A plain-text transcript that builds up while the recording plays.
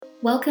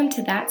Welcome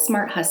to That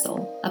Smart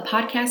Hustle, a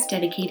podcast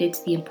dedicated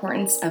to the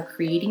importance of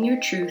creating your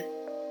truth,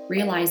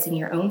 realizing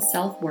your own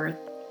self-worth,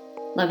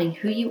 loving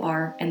who you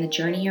are and the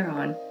journey you're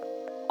on,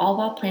 all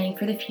while planning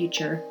for the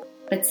future,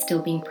 but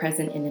still being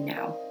present in the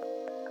now.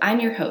 I'm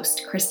your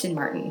host, Kristen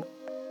Martin.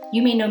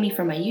 You may know me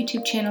from my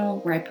YouTube channel,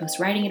 where I post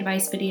writing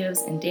advice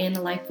videos and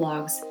day-in-the-life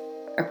vlogs,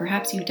 or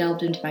perhaps you've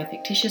delved into my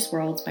fictitious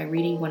worlds by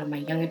reading one of my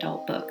young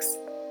adult books,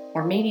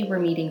 or maybe we're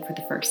meeting for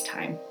the first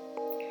time.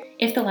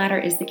 If the latter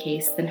is the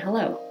case, then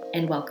hello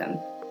and welcome.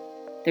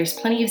 There's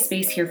plenty of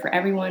space here for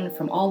everyone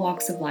from all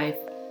walks of life,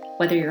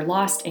 whether you're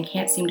lost and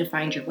can't seem to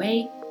find your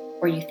way,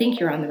 or you think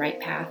you're on the right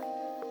path,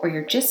 or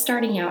you're just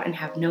starting out and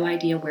have no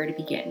idea where to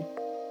begin.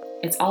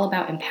 It's all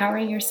about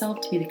empowering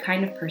yourself to be the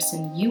kind of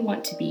person you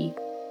want to be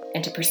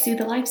and to pursue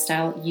the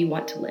lifestyle you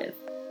want to live.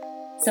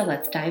 So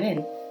let's dive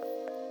in.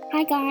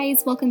 Hi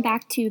guys, welcome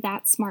back to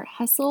That Smart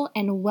Hustle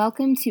and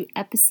welcome to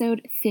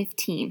episode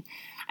 15.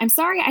 I'm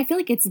sorry, I feel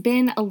like it's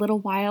been a little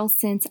while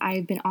since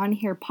I've been on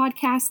here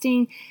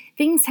podcasting.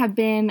 Things have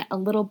been a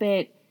little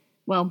bit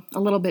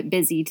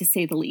busy to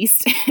say the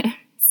least.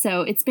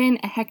 So it's been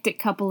a hectic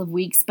couple of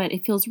weeks, but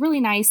it feels really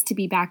nice to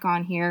be back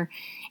on here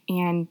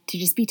and to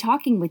just be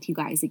talking with you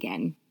guys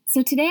again.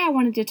 So today I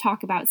wanted to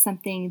talk about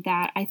something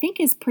that I think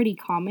is pretty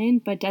common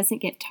but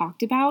doesn't get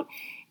talked about.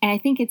 And I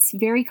think it's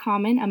very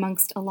common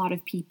amongst a lot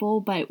of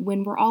people, but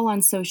when we're all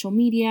on social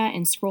media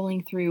and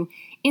scrolling through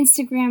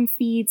Instagram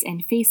feeds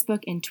and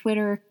Facebook and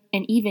Twitter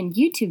and even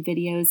YouTube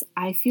videos,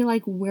 I feel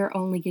like we're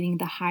only getting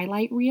the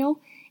highlight reel,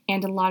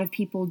 and a lot of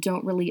people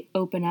don't really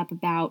open up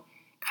about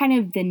kind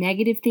of the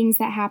negative things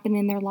that happen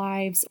in their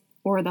lives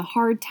or the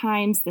hard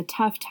times, the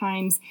tough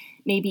times,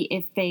 maybe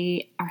if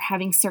they are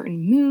having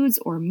certain moods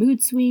or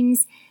mood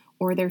swings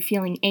or they're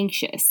feeling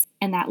anxious.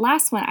 And that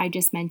last one I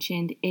just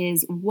mentioned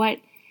is what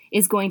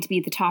is going to be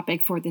the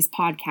topic for this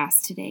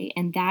podcast today,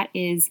 and that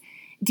is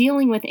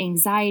dealing with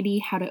anxiety,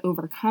 how to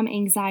overcome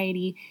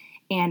anxiety,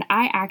 and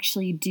I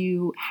actually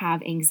do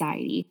have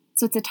anxiety.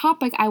 So it's a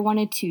topic I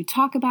wanted to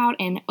talk about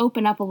and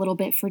open up a little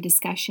bit for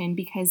discussion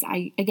because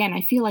I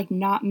feel like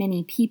not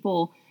many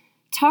people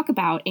talk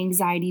about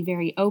anxiety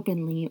very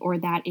openly, or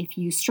that if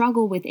you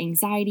struggle with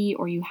anxiety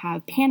or you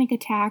have panic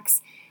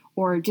attacks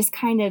or just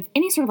kind of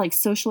any sort of like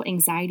social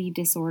anxiety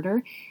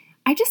disorder,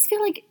 I just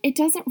feel like it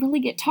doesn't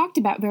really get talked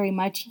about very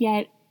much,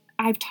 yet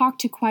I've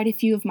talked to quite a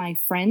few of my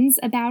friends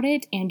about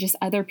it and just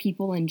other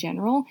people in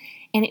general,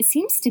 and it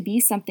seems to be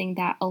something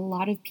that a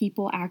lot of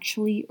people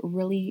actually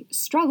really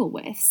struggle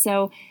with.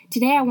 So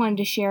today I wanted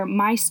to share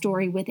my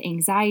story with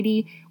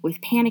anxiety,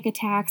 with panic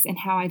attacks, and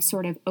how I've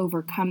sort of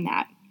overcome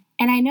that.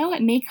 And I know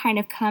it may kind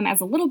of come as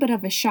a little bit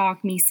of a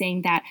shock, me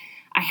saying that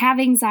I have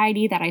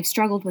anxiety, that I've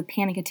struggled with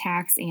panic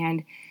attacks,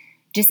 and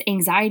just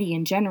anxiety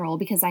in general,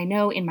 because I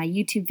know in my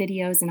YouTube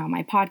videos and on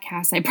my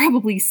podcast, I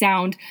probably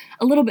sound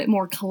a little bit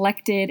more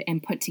collected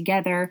and put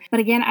together.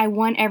 But again, I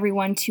want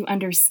everyone to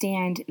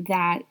understand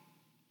that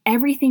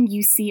everything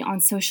you see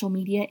on social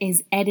media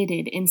is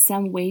edited in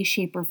some way,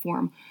 shape, or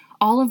form.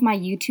 All of my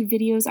YouTube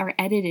videos are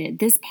edited.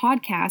 This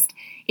podcast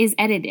is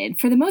edited.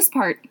 For the most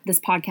part, this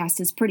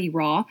podcast is pretty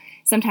raw.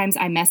 Sometimes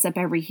I mess up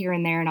every here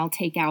and there, and I'll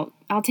take out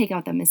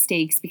the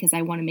mistakes because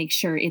I want to make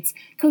sure it's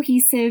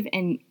cohesive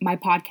and my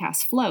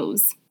podcast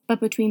flows. But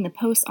between the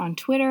posts on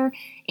Twitter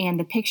and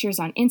the pictures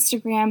on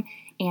Instagram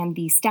and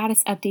the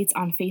status updates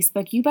on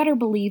Facebook, you better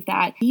believe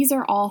that these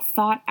are all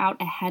thought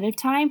out ahead of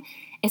time,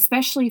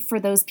 especially for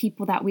those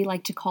people that we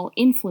like to call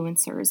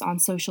influencers on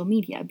social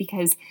media,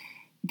 because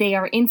they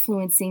are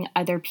influencing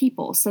other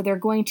people. So they're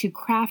going to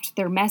craft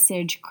their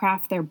message,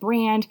 craft their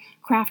brand,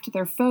 craft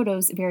their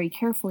photos very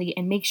carefully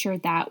and make sure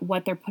that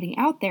what they're putting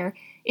out there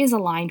is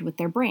aligned with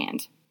their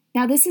brand.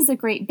 Now, this is a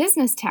great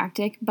business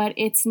tactic, but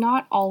it's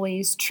not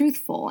always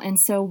truthful. And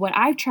so what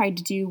I've tried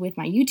to do with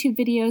my YouTube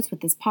videos,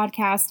 with this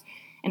podcast,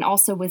 and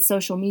also with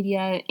social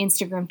media,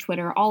 Instagram,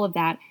 Twitter, all of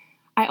that,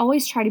 I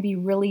always try to be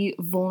really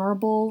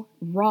vulnerable,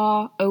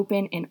 raw,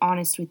 open, and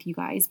honest with you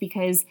guys,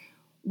 because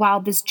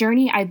while this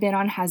journey I've been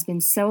on has been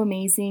so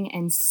amazing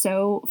and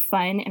so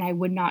fun, and I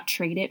would not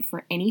trade it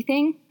for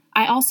anything,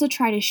 I also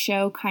try to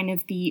show kind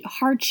of the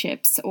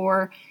hardships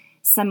or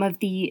some of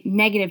the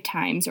negative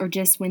times, or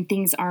just when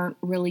things aren't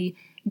really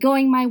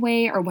going my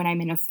way or when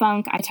I'm in a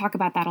funk. I talk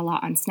about that a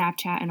lot on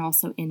Snapchat and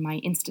also in my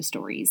Insta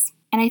stories.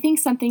 And I think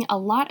something a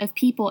lot of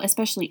people,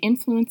 especially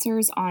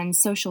influencers on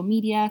social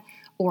media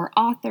or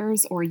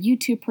authors or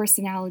YouTube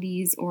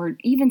personalities or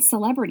even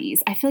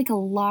celebrities, I feel like a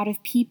lot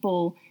of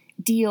people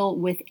deal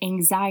with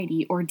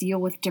anxiety or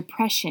deal with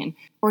depression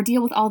or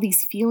deal with all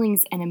these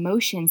feelings and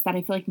emotions that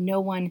I feel like no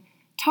one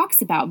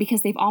talks about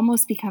because they've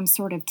almost become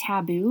sort of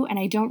taboo, and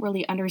I don't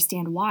really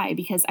understand why,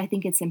 because I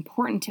think it's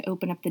important to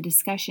open up the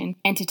discussion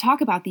and to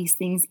talk about these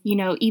things,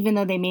 even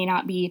though they may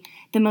not be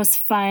the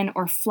most fun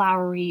or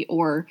flowery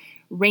or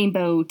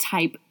rainbow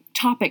type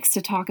topics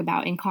to talk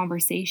about in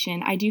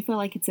conversation. I do feel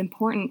like it's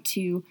important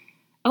to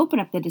open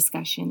up the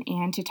discussion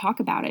and to talk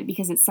about it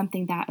because it's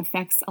something that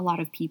affects a lot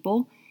of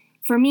people.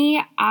 For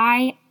me,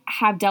 I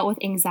have dealt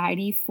with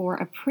anxiety for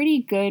a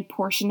pretty good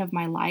portion of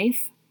my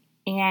life.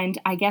 And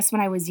I guess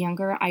when I was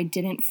younger, I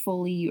didn't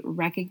fully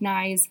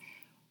recognize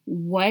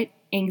what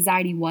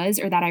anxiety was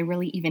or that I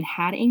really even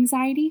had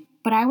anxiety.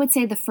 But I would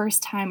say the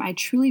first time I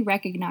truly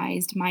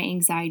recognized my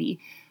anxiety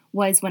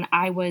was when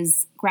I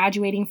was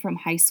graduating from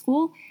high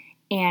school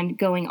and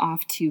going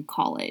off to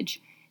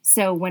college.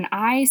 So when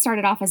I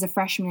started off as a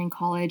freshman in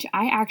college,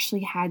 I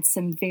actually had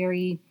some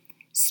very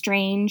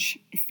strange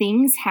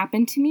things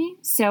happen to me.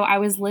 So I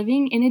was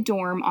living in a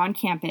dorm on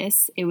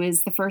campus. It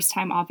was the first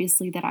time,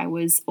 obviously, that I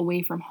was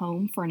away from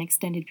home for an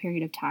extended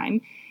period of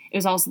time. It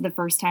was also the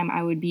first time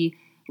I would be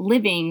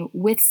living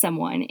with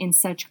someone in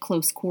such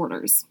close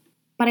quarters.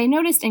 But I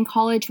noticed in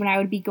college when I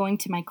would be going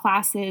to my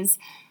classes,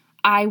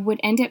 I would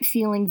end up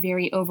feeling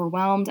very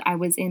overwhelmed. I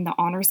was in the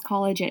honors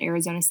college at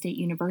Arizona State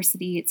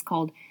University. It's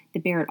called the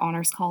Barrett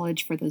Honors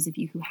College for those of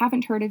you who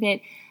haven't heard of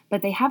it.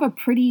 But they have a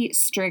pretty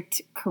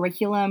strict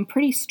curriculum,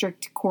 pretty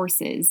strict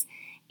courses,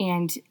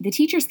 and the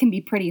teachers can be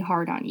pretty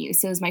hard on you.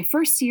 So it was my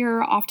first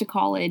year off to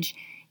college,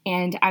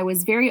 and I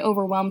was very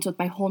overwhelmed with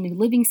my whole new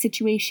living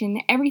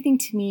situation. Everything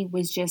to me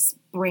was just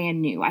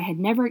brand new. I had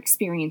never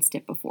experienced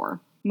it before.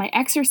 My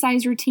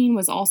exercise routine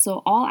was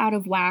also all out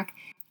of whack.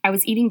 I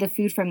was eating the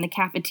food from the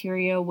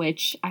cafeteria,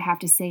 which I have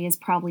to say is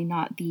probably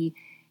not the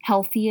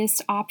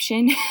healthiest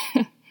option.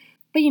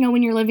 But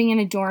when you're living in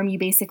a dorm, you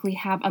basically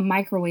have a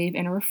microwave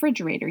and a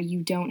refrigerator.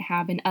 You don't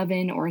have an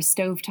oven or a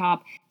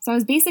stovetop. So I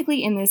was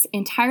basically in this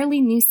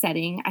entirely new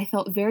setting. I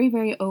felt very,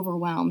 very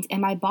overwhelmed,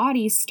 and my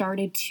body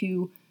started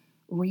to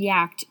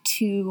react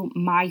to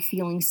my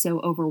feeling so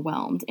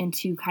overwhelmed and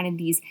to kind of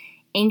these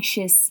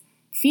anxious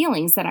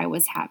feelings that I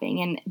was having.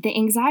 And the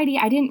anxiety,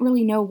 I didn't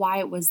really know why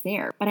it was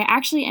there, but I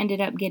actually ended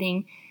up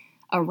getting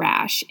a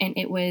rash, and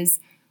it was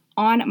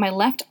on my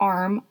left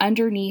arm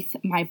underneath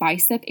my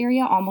bicep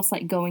area, almost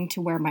like going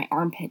to where my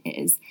armpit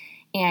is.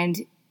 And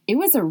it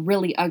was a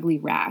really ugly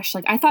rash.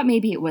 Like I thought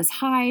maybe it was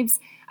hives.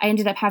 I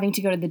ended up having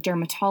to go to the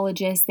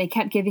dermatologist. They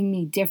kept giving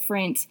me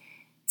different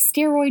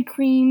steroid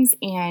creams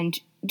and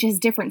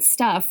just different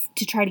stuff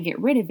to try to get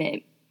rid of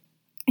it.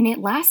 And it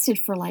lasted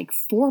for like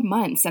 4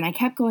 months, and I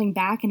kept going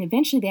back, and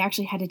eventually they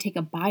actually had to take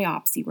a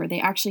biopsy where they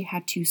actually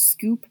had to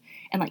scoop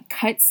and like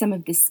cut some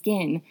of the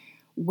skin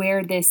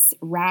where this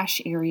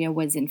rash area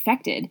was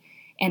infected,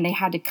 and they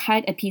had to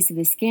cut a piece of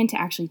the skin to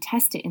actually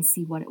test it and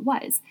see what it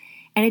was.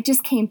 And it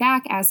just came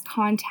back as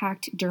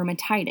contact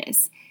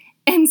dermatitis.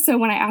 And so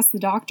when I asked the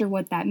doctor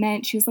what that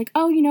meant, she was like,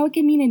 oh, it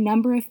can mean a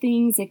number of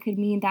things. It could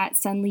mean that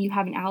suddenly you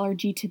have an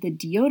allergy to the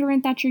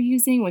deodorant that you're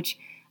using, which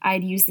I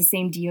had used the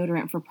same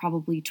deodorant for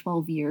probably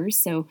 12 years,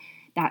 so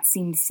that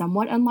seemed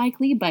somewhat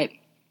unlikely, but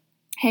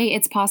hey,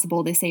 it's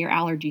possible. They say your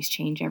allergies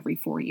change every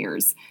 4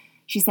 years.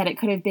 She said it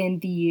could have been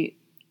the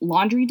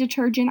laundry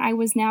detergent I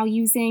was now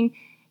using.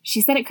 She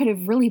said it could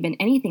have really been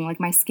anything, like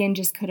my skin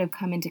just could have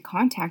come into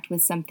contact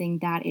with something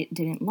that it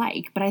didn't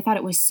like. But I thought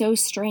it was so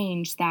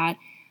strange that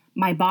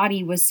my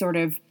body was sort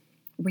of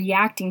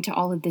reacting to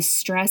all of this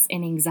stress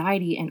and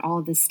anxiety and all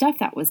of this stuff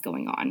that was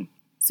going on.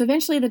 So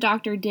eventually the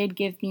doctor did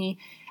give me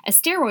a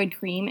steroid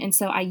cream, and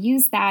so I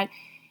used that,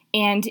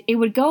 and it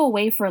would go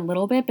away for a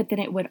little bit, but then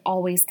it would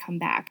always come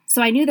back.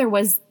 So I knew there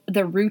was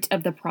the root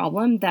of the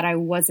problem that I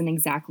wasn't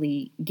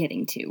exactly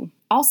getting to.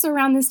 Also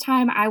around this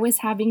time, I was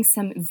having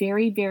some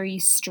very, very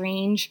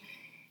strange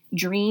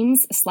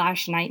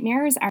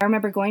dreams/nightmares. I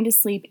remember going to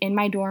sleep in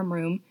my dorm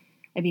room.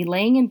 I'd be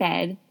laying in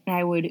bed, and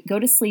I would go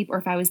to sleep, or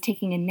if I was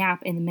taking a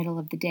nap in the middle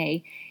of the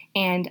day,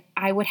 and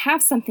I would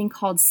have something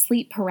called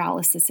sleep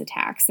paralysis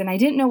attacks. And I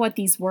didn't know what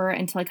these were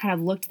until I kind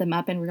of looked them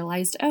up and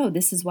realized, oh,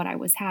 this is what I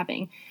was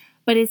having.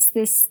 But it's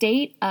this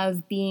state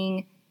of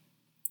being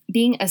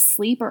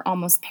asleep or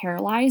almost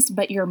paralyzed,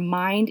 but your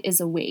mind is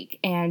awake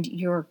and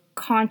you're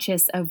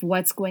conscious of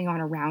what's going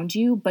on around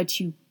you, but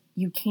you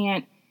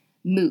can't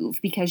move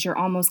because you're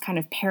almost kind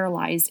of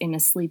paralyzed in a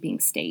sleeping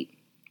state.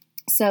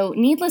 So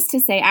needless to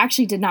say, I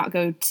actually did not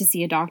go to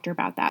see a doctor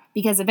about that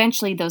because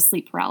eventually those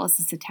sleep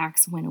paralysis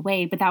attacks went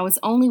away. But that was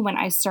only when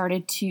I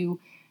started to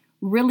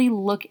really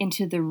look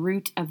into the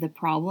root of the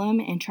problem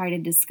and try to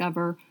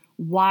discover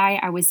why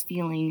I was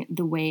feeling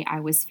the way I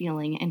was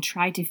feeling and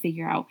try to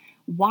figure out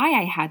why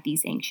I had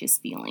these anxious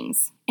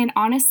feelings. And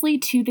honestly,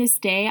 to this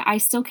day, I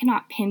still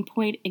cannot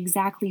pinpoint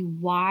exactly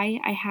why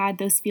I had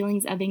those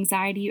feelings of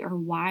anxiety or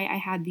why I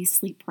had these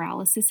sleep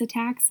paralysis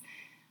attacks.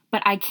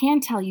 But I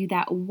can tell you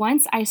that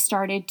once I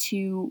started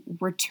to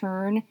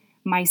return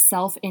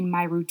myself in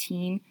my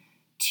routine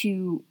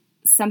to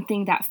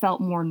something that felt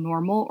more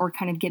normal or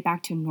kind of get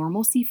back to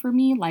normalcy for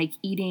me, like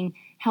eating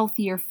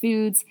healthier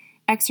foods,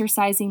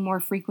 exercising more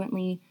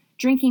frequently,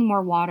 drinking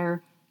more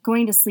water,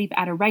 going to sleep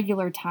at a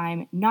regular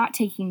time, not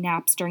taking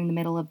naps during the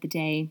middle of the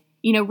day,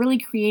 really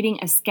creating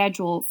a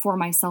schedule for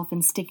myself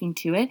and sticking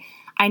to it,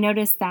 I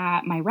noticed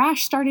that my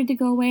rash started to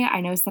go away.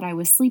 I noticed that I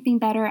was sleeping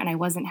better and I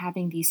wasn't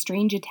having these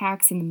strange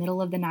attacks in the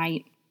middle of the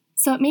night.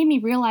 So it made me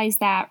realize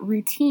that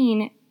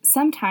routine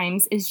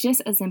sometimes is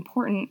just as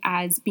important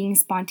as being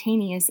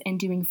spontaneous and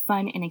doing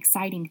fun and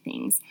exciting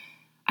things.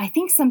 I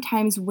think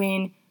sometimes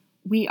when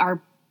we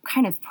are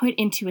kind of put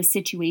into a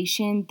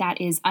situation that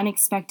is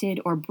unexpected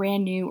or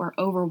brand new or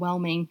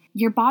overwhelming,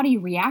 your body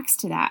reacts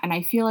to that. And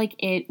I feel like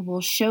it will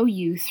show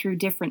you through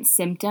different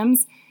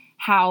symptoms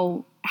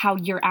how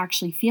you're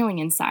actually feeling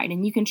inside.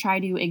 And you can try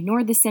to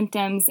ignore the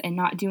symptoms and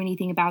not do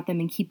anything about them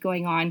and keep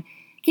going on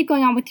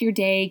with your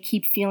day,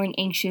 keep feeling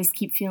anxious,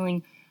 keep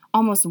feeling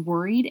almost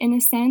worried in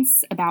a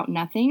sense about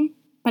nothing.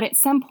 But at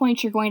some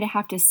point, you're going to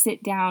have to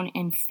sit down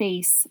and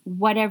face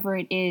whatever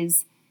it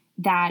is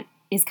that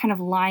is kind of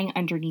lying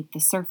underneath the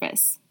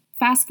surface.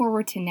 Fast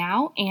forward to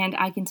now, and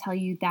I can tell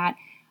you that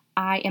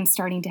I am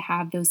starting to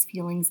have those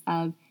feelings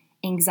of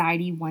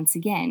anxiety once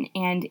again.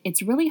 And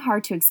it's really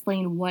hard to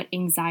explain what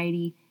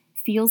anxiety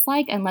feels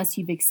like unless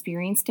you've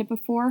experienced it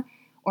before,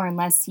 or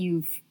unless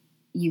you've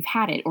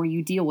had it or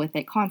you deal with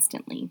it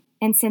constantly.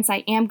 And since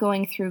I am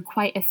going through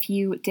quite a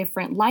few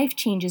different life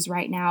changes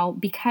right now,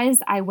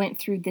 because I went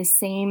through these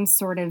same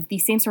sort of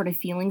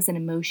feelings and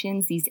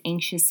emotions, these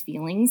anxious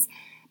feelings,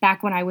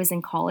 back when I was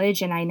in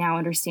college, and I now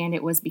understand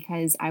it was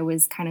because I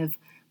was kind of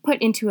put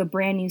into a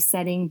brand new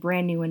setting,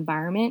 brand new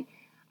environment.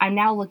 I'm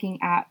now looking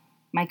at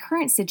my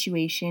current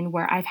situation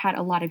where I've had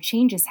a lot of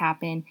changes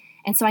happen,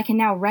 and so I can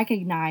now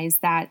recognize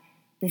that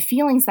the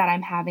feelings that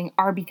I'm having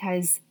are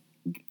because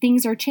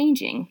things are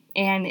changing.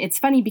 And it's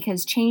funny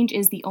because change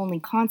is the only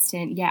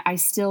constant, yet I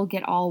still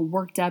get all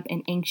worked up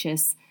and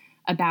anxious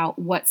about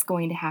what's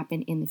going to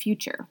happen in the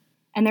future.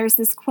 And there's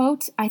this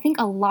quote, I think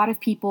a lot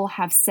of people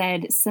have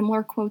said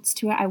similar quotes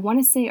to it. I want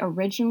to say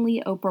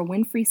originally Oprah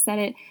Winfrey said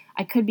it.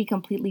 I could be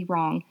completely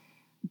wrong.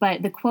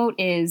 But the quote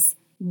is,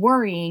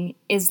 worrying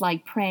is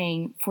like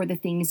praying for the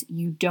things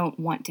you don't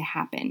want to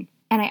happen.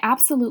 And I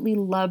absolutely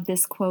love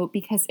this quote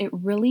because it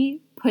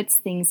really puts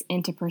things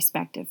into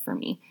perspective for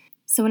me.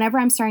 So whenever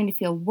I'm starting to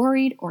feel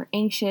worried or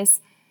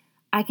anxious,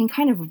 I can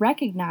kind of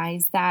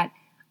recognize that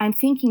I'm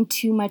thinking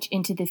too much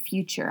into the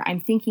future. I'm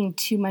thinking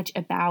too much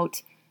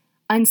about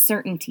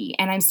uncertainty,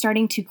 and I'm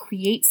starting to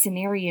create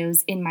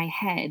scenarios in my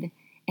head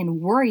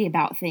and worry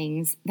about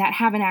things that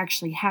haven't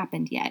actually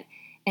happened yet.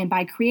 And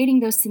by creating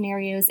those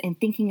scenarios and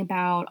thinking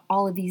about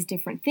all of these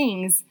different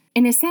things,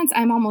 in a sense,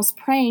 I'm almost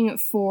praying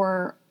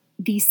for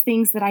these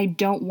things that I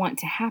don't want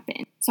to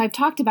happen. So I've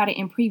talked about it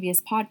in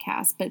previous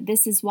podcasts, but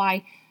this is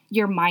why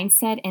your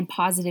mindset and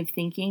positive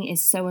thinking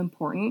is so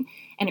important.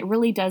 And it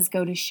really does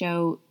go to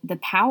show the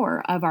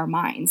power of our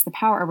minds. The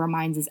power of our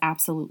minds is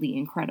absolutely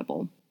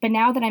incredible. But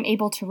now that I'm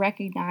able to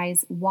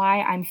recognize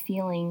why I'm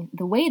feeling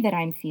the way that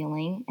I'm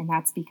feeling, and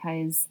that's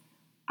because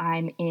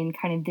I'm in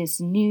kind of this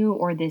new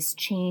or this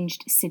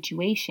changed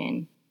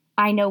situation,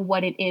 I know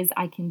what it is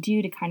I can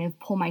do to kind of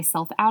pull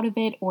myself out of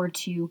it or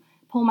to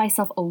pull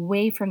myself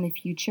away from the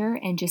future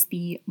and just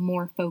be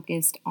more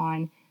focused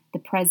on the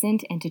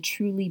present and to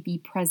truly be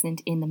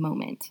present in the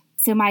moment.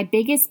 So my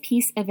biggest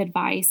piece of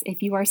advice,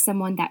 if you are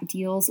someone that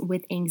deals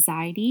with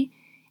anxiety,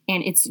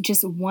 and it's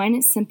just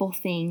one simple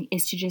thing,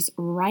 is to just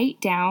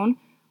write down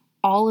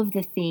all of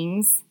the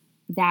things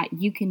that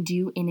you can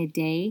do in a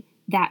day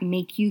that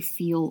make you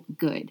feel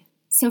good.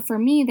 So for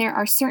me, there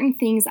are certain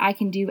things I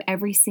can do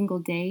every single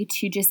day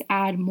to just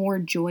add more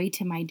joy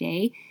to my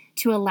day,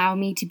 to allow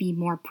me to be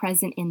more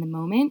present in the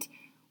moment,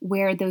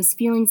 where those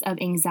feelings of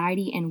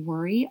anxiety and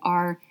worry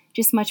are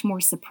just much more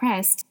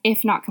suppressed,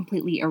 if not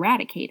completely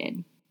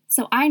eradicated.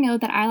 So I know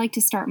that I like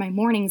to start my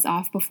mornings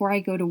off before I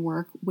go to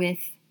work with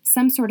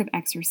some sort of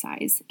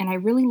exercise, and I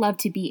really love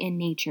to be in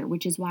nature,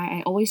 which is why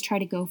I always try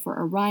to go for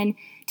a run,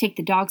 take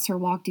the dogs for a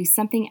walk, do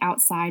something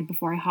outside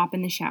before I hop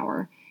in the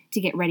shower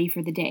to get ready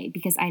for the day,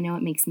 because I know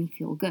it makes me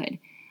feel good.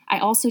 I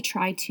also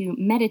try to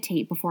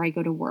meditate before I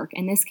go to work,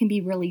 and this can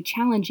be really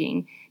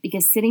challenging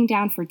because sitting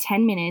down for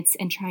 10 minutes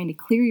and trying to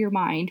clear your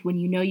mind when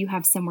you know you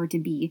have somewhere to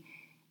be,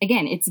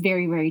 again, it's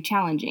very, very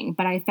challenging.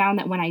 But I found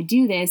that when I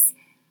do this,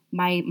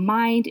 my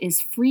mind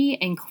is free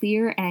and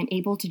clear, and I'm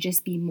able to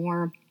just be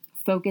more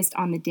focused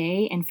on the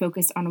day and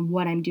focused on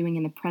what I'm doing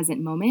in the present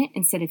moment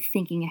instead of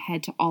thinking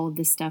ahead to all of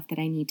the stuff that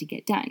I need to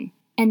get done.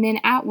 And then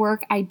at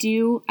work, I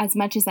do as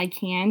much as I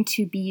can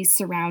to be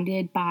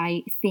surrounded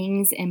by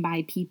things and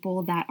by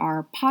people that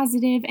are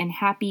positive and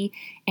happy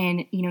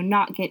and,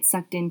 not get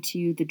sucked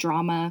into the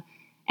drama.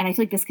 And I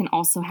feel like this can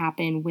also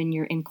happen when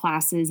you're in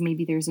classes.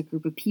 Maybe there's a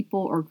group of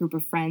people or a group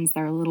of friends that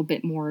are a little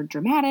bit more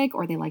dramatic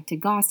or they like to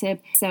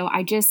gossip. So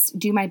I just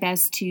do my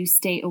best to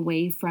stay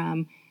away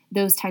from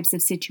those types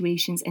of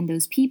situations and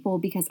those people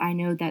because I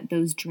know that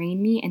those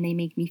drain me and they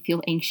make me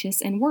feel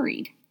anxious and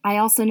worried. I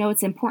also know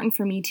it's important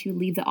for me to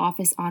leave the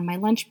office on my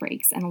lunch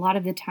breaks, and a lot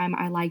of the time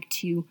I like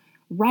to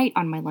write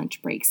on my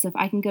lunch breaks. So if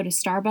I can go to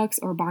Starbucks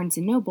or Barnes &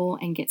 Noble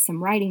and get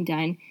some writing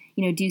done,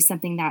 do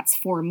something that's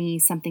for me,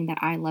 something that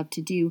I love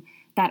to do,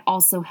 that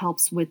also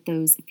helps with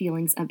those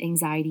feelings of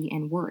anxiety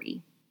and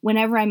worry.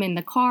 Whenever I'm in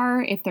the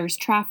car, if there's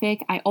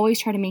traffic, I always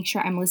try to make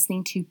sure I'm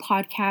listening to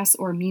podcasts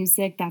or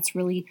music that's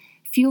really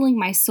fueling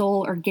my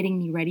soul or getting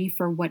me ready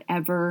for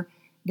whatever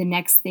the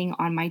next thing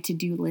on my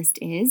to-do list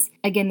is.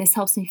 Again, this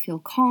helps me feel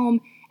calm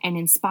and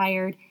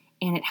inspired,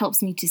 and it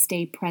helps me to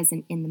stay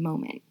present in the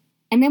moment.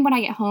 And then when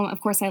I get home, of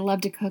course, I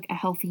love to cook a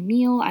healthy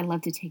meal. I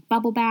love to take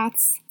bubble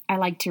baths. I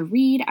like to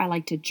read. I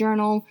like to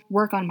journal,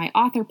 work on my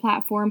author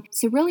platform.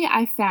 So really,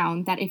 I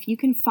found that if you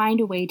can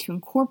find a way to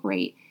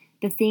incorporate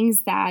the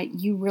things that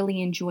you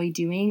really enjoy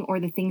doing or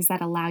the things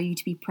that allow you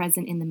to be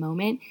present in the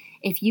moment,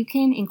 if you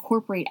can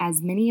incorporate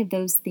as many of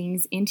those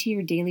things into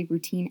your daily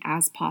routine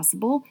as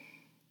possible,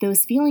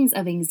 those feelings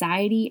of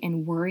anxiety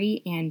and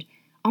worry and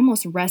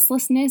almost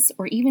restlessness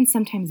or even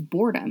sometimes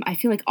boredom, I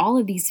feel like all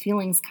of these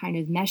feelings kind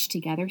of mesh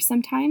together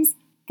sometimes,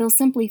 they'll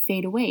simply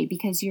fade away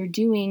because you're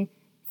doing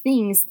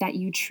things that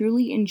you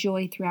truly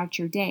enjoy throughout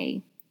your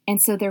day.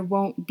 And so there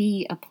won't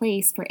be a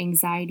place for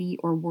anxiety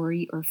or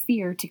worry or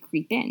fear to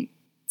creep in.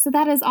 So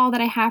that is all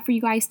that I have for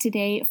you guys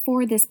today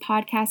for this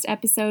podcast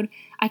episode.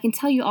 I can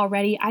tell you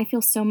already, I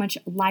feel so much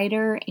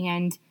lighter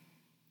and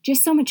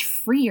just so much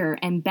freer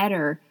and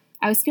better.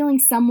 I was feeling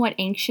somewhat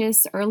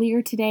anxious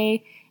earlier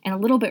today and a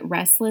little bit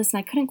restless, and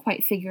I couldn't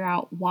quite figure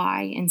out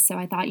why. And so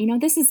I thought,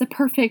 this is the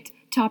perfect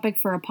topic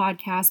for a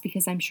podcast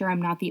because I'm sure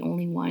I'm not the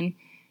only one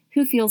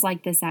who feels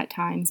like this at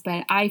times,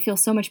 but I feel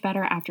so much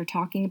better after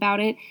talking about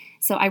it.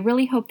 So I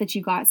really hope that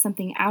you got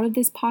something out of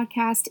this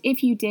podcast.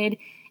 If you did,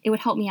 it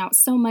would help me out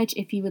so much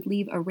if you would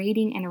leave a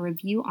rating and a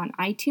review on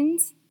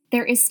iTunes.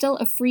 There is still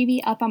a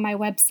freebie up on my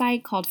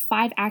website called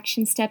 5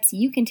 Action Steps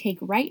you can take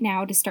right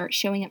now to start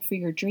showing up for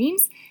your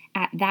dreams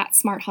at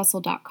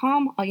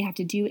thatsmarthustle.com. All you have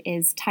to do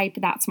is type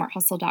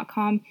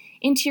thatsmarthustle.com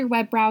into your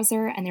web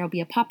browser, and there will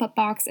be a pop-up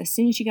box as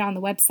soon as you get on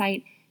the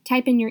website.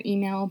 Type in your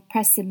email,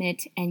 press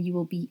submit, and you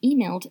will be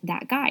emailed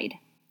that guide.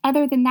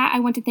 Other than that, I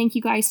want to thank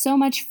you guys so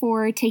much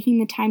for taking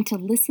the time to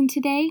listen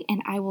today,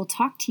 and I will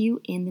talk to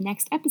you in the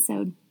next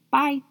episode.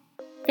 Bye.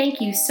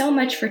 Thank you so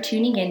much for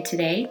tuning in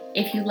today.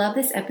 If you love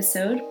this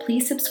episode,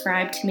 please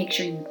subscribe to make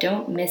sure you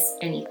don't miss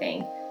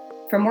anything.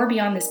 For more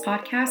beyond this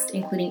podcast,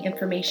 including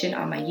information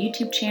on my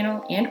YouTube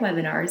channel and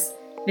webinars,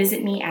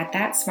 visit me at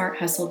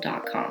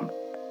thatsmarthustle.com.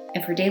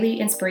 And for daily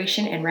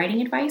inspiration and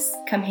writing advice,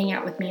 come hang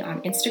out with me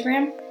on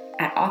Instagram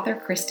at author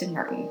Kristen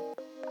Martin.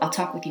 I'll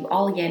talk with you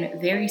all again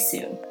very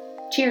soon.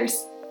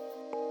 Cheers!